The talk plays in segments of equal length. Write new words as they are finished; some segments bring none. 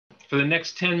For the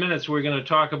next 10 minutes, we're going to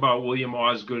talk about William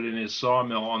Osgood and his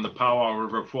sawmill on the Powow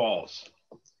River Falls.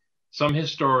 Some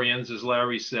historians, as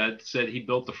Larry said he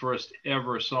built the first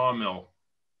ever sawmill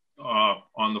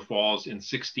on the falls in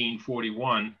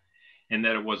 1641, and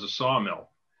that it was a sawmill.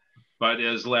 But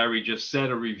as Larry just said,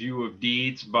 a review of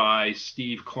deeds by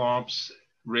Steve Klomps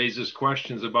raises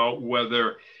questions about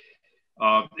whether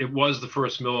it was the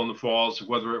first mill in the falls,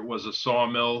 whether it was a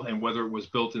sawmill, and whether it was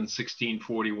built in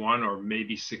 1641 or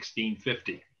maybe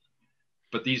 1650.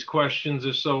 But these questions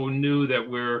are so new that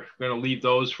we're going to leave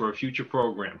those for a future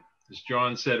program. As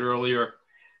John said earlier,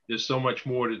 there's so much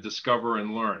more to discover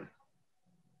and learn.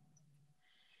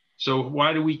 So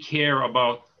why do we care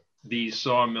about these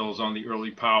sawmills on the early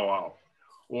Powow,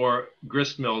 or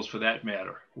grist mills for that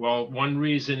matter? Well, one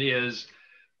reason is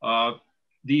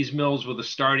these mills were the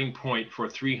starting point for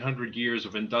 300 years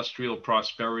of industrial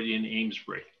prosperity in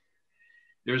Amesbury.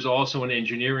 There's also an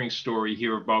engineering story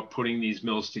here about putting these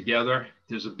mills together.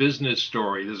 There's a business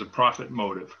story, there's a profit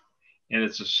motive, and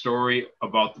it's a story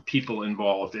about the people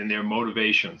involved and their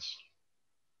motivations.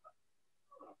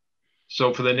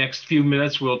 So for the next few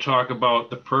minutes, we'll talk about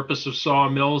the purpose of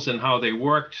sawmills and how they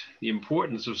worked, the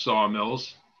importance of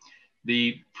sawmills,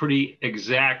 the pretty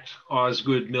exact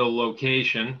Osgood mill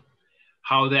location,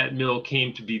 how that mill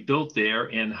came to be built there,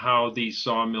 and how these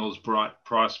sawmills brought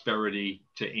prosperity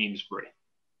to Amesbury.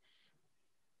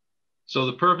 So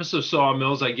the purpose of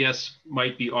sawmills, I guess,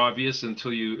 might be obvious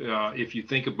until you, if you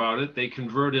think about it. They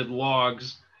converted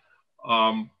logs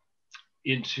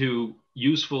into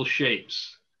useful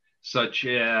shapes, such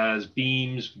as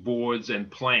beams, boards,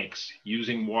 and planks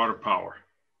using water power.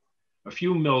 A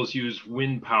few mills used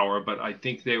wind power, but I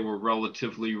think they were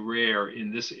relatively rare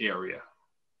in this area.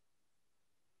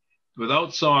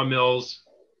 Without sawmills,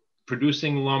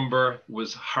 producing lumber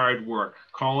was hard work.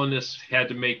 Colonists had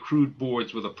to make crude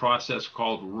boards with a process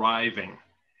called riving.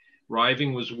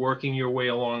 Riving was working your way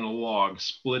along a log,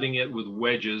 splitting it with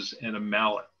wedges and a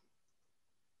mallet.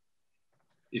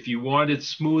 If you wanted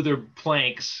smoother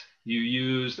planks, you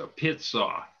used a pit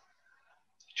saw.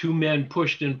 Two men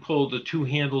pushed and pulled a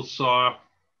two-handled saw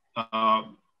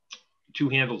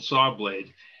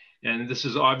blade, and this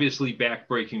is obviously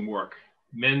back-breaking work.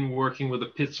 Men working with a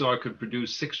pit saw could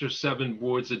produce 6 or 7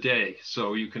 boards a day,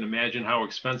 so you can imagine how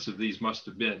expensive these must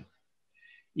have been.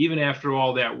 Even after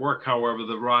all that work, however,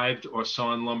 the rived or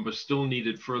sawn lumber still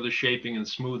needed further shaping and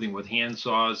smoothing with hand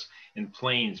saws and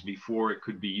planes before it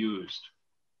could be used.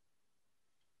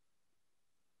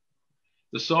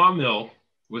 The sawmill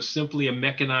was simply a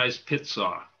mechanized pit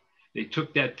saw. They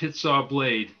took that pit saw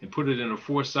blade and put it in a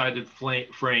 4-sided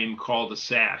frame called a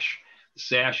sash. The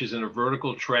sash is in a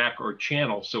vertical track or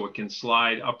channel so it can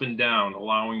slide up and down,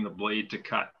 allowing the blade to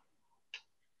cut.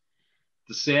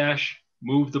 The sash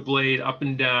moved the blade up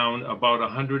and down about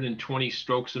 120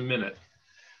 strokes a minute,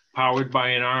 powered by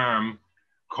an arm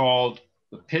called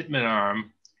the pitman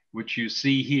arm, which you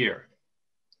see here.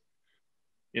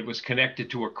 It was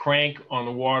connected to a crank on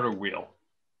the water wheel.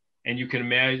 And you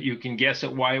can guess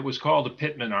at why it was called a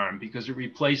pitman arm, because it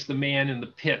replaced the man in the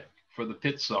pit for the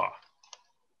pit saw.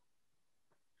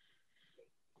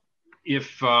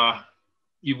 If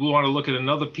you want to look at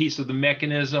another piece of the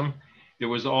mechanism, there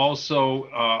was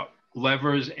also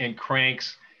levers and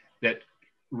cranks that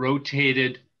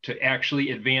rotated to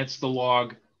actually advance the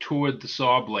log toward the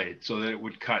saw blade so that it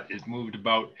would cut. It moved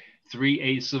about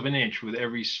 3/8 of an inch with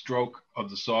every stroke of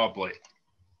the saw blade.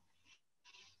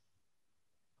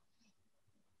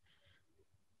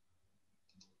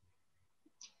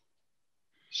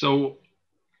 So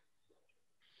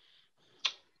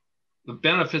the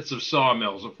benefits of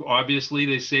sawmills, obviously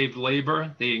they saved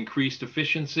labor, they increased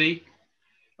efficiency,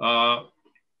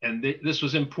 and this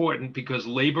was important because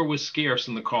labor was scarce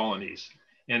in the colonies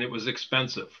and it was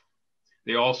expensive.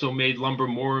 They also made lumber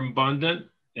more abundant,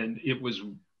 and it was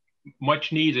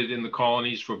much needed in the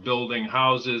colonies for building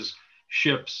houses,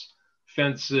 ships,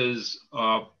 fences,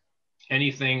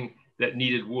 anything that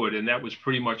needed wood, and that was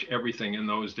pretty much everything in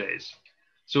those days.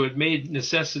 So it made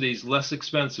necessities less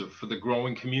expensive for the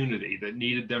growing community that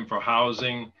needed them for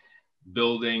housing,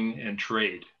 building, and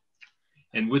trade.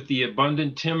 And with the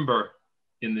abundant timber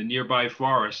in the nearby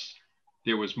forests,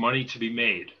 there was money to be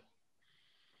made.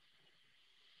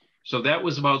 So that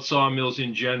was about sawmills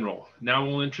in general. Now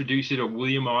we'll introduce you to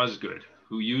William Osgood,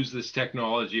 who used this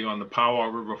technology on the Powow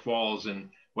River Falls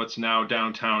in what's now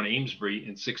downtown Amesbury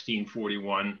in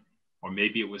 1641, or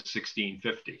maybe it was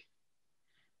 1650.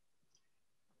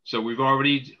 So we've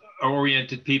already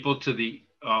oriented people to the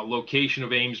location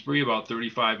of Amesbury, about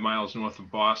 35 miles north of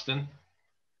Boston.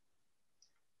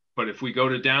 But if we go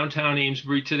to downtown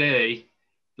Amesbury today,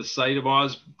 The site of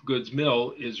Osgood's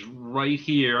Mill is right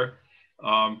here,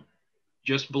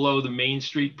 just below the Main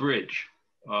Street Bridge.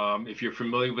 If you're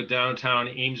familiar with downtown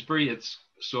Amesbury, it's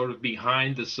sort of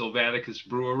behind the Sylvaticus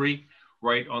Brewery,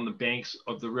 right on the banks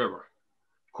of the river.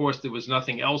 Of course, there was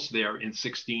nothing else there in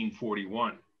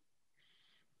 1641.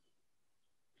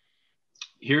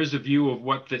 Here's a view of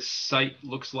what this site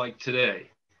looks like today.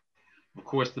 Of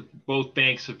course, both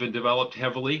banks have been developed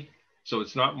heavily, so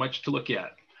it's not much to look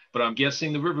at, but I'm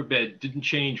guessing the riverbed didn't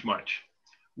change much.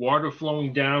 Water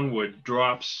flowing downward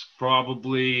drops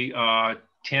probably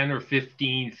 10 or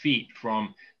 15 feet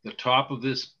from the top of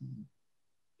this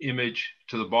image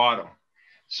to the bottom.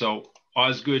 So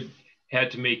Osgood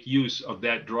had to make use of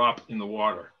that drop in the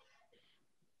water.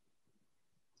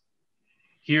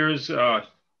 Here's a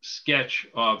sketch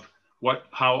of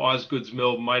how Osgood's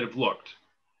Mill might have looked.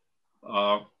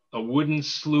 A wooden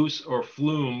sluice or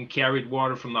flume carried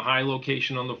water from the high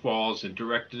location on the falls and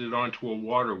directed it onto a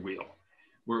water wheel,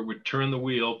 where it would turn the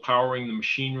wheel, powering the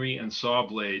machinery and saw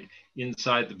blade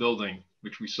inside the building,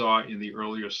 which we saw in the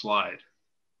earlier slide.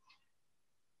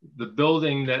 The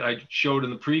building that I showed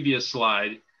in the previous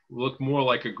slide looked more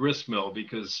like a grist mill,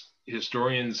 because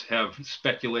historians have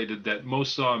speculated that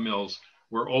most sawmills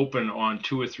were open on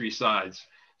 2 or 3 sides.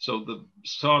 So the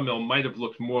sawmill might have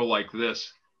looked more like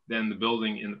this than the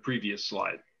building in the previous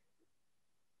slide.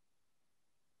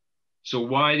 So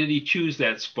why did he choose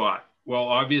that spot? Well,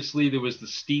 obviously there was the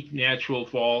steep natural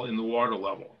fall in the water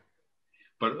level,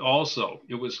 but also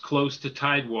it was close to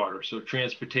tidewater, so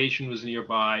transportation was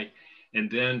nearby.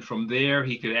 And then from there,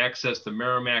 he could access the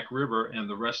Merrimack River and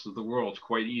the rest of the world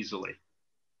quite easily.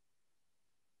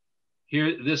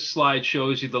 Here, this slide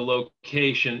shows you the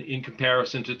location in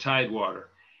comparison to tidewater,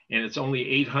 and it's only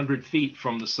 800 feet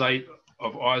from the site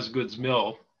of Osgood's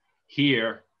Mill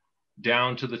here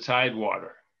down to the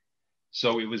tidewater.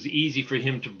 So it was easy for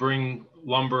him to bring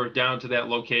lumber down to that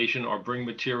location or bring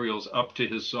materials up to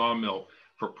his sawmill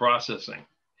for processing.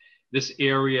 This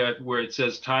area where it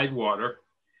says tidewater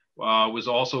was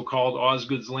also called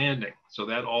Osgood's Landing. So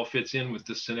that all fits in with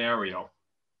this scenario.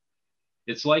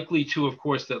 It's likely too, of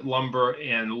course, that lumber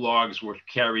and logs were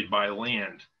carried by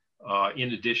land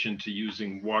in addition to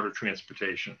using water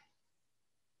transportation.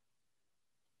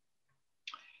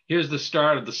 Here's the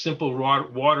start of the simple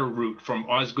water route from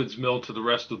Osgood's Mill to the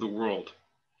rest of the world.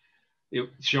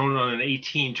 It's shown on an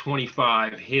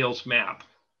 1825 Hales map.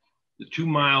 The 2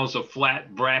 miles of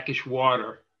flat, brackish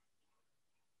water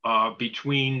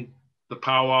between the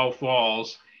Powow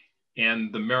Falls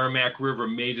and the Merrimack River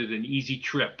made it an easy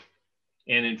trip,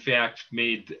 and in fact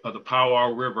made the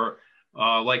Powow River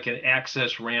like an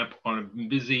access ramp on a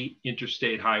busy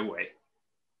interstate highway.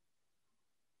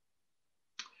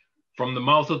 From the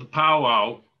mouth of the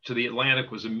Powow to the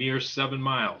Atlantic was a mere 7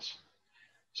 miles.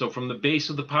 So from the base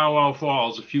of the Powow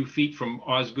Falls, a few feet from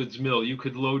Osgood's Mill, you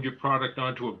could load your product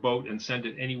onto a boat and send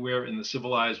it anywhere in the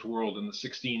civilized world in the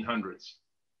 1600s.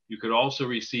 You could also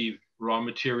receive raw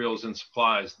materials and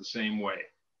supplies the same way.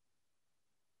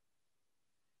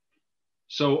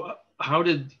 So how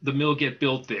did the mill get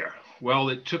built there? Well,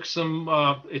 it took some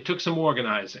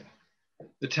organizing.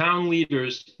 The town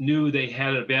leaders knew they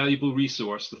had a valuable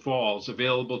resource, the falls,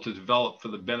 available to develop for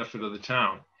the benefit of the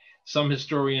town. Some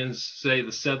historians say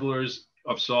the settlers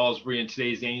of Salisbury and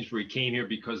today's Amesbury came here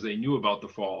because they knew about the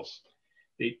falls,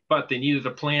 but they needed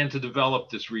a plan to develop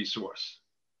this resource.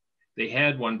 They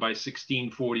had one by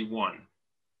 1641.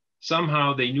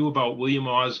 Somehow they knew about William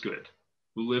Osgood,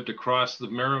 who lived across the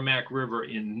Merrimack River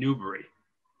in Newbury.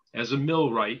 As a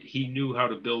millwright, he knew how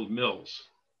to build mills.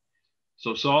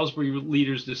 So Salisbury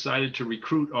leaders decided to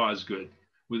recruit Osgood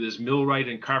with his millwright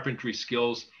and carpentry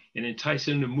skills and entice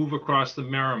him to move across the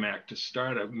Merrimack to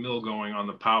start a mill going on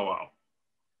the Powow.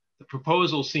 The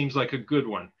proposal seems like a good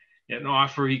one, an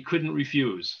offer he couldn't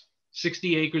refuse.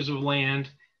 60 acres of land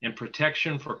and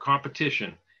protection for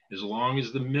competition, as long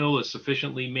as the mill is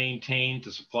sufficiently maintained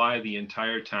to supply the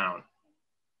entire town.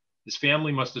 His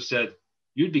family must have said,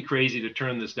 "You'd be crazy to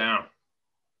turn this down."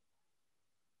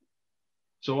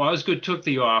 So Osgood took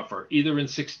the offer, either in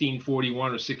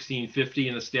 1641 or 1650,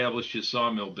 and established his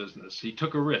sawmill business. He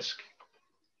took a risk.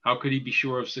 How could he be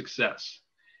sure of success?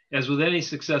 As with any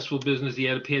successful business, he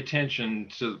had to pay attention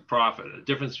to the profit, a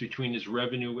difference between his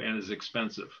revenue and his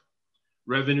expenses.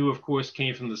 Revenue, of course,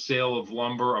 came from the sale of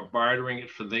lumber or bartering it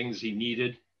for things he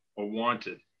needed or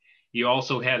wanted. He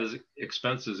also had his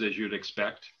expenses, as you'd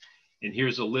expect, and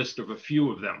here's a list of a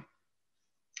few of them.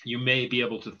 You may be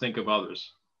able to think of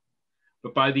others.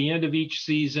 But by the end of each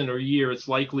season or year, it's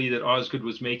likely that Osgood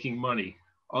was making money.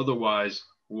 Otherwise,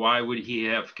 why would he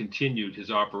have continued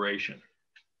his operation?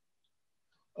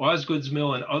 Osgood's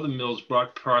mill and other mills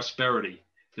brought prosperity.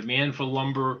 Demand for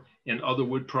lumber and other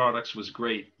wood products was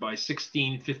great. By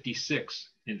 1656,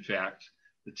 in fact,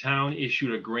 the town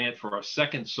issued a grant for a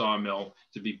second sawmill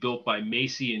to be built by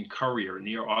Macy and Currier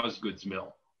near Osgood's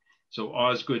mill. So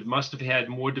Osgood must have had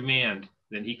more demand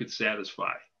than he could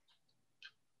satisfy.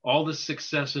 All this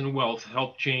success and wealth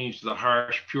helped change the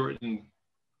harsh Puritan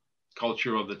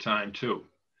culture of the time too,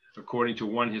 according to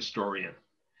one historian.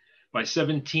 By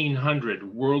 1700,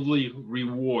 worldly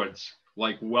rewards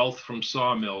like wealth from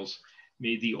sawmills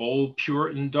made the old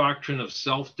Puritan doctrine of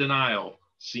self-denial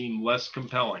seem less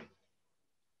compelling.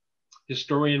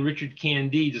 Historian Richard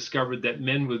Candy discovered that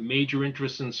men with major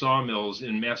interests in sawmills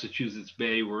in Massachusetts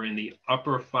Bay were in the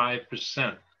upper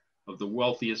 5% of the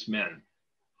wealthiest men.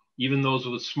 Even those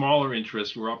with smaller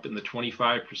interests were up in the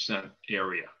 25%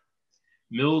 area.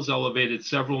 Mills elevated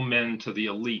several men to the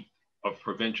elite of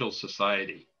provincial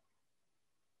society.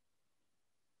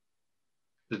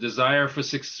 The desire for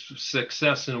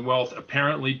success and wealth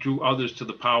apparently drew others to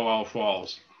the Powow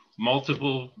Falls.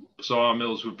 Multiple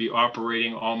sawmills would be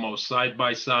operating almost side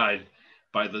by side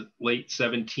by the late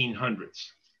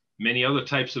 1700s. Many other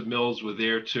types of mills were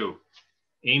there too.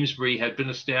 Amesbury had been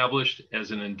established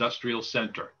as an industrial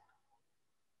center.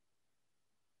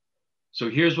 So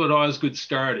here's what Osgood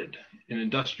started, an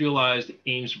industrialized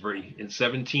Amesbury in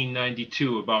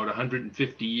 1792, about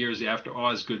 150 years after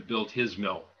Osgood built his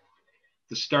mill.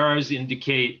 The stars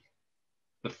indicate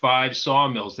the 5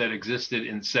 sawmills that existed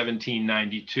in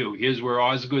 1792. Here's where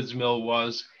Osgood's mill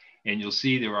was, and you'll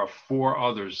see there are 4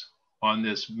 others on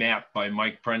this map by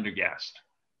Mike Prendergast.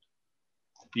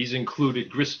 These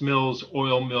included grist mills,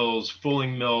 oil mills,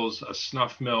 fulling mills, a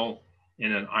snuff mill,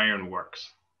 and an iron works.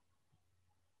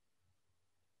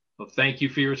 So thank you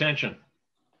for your attention.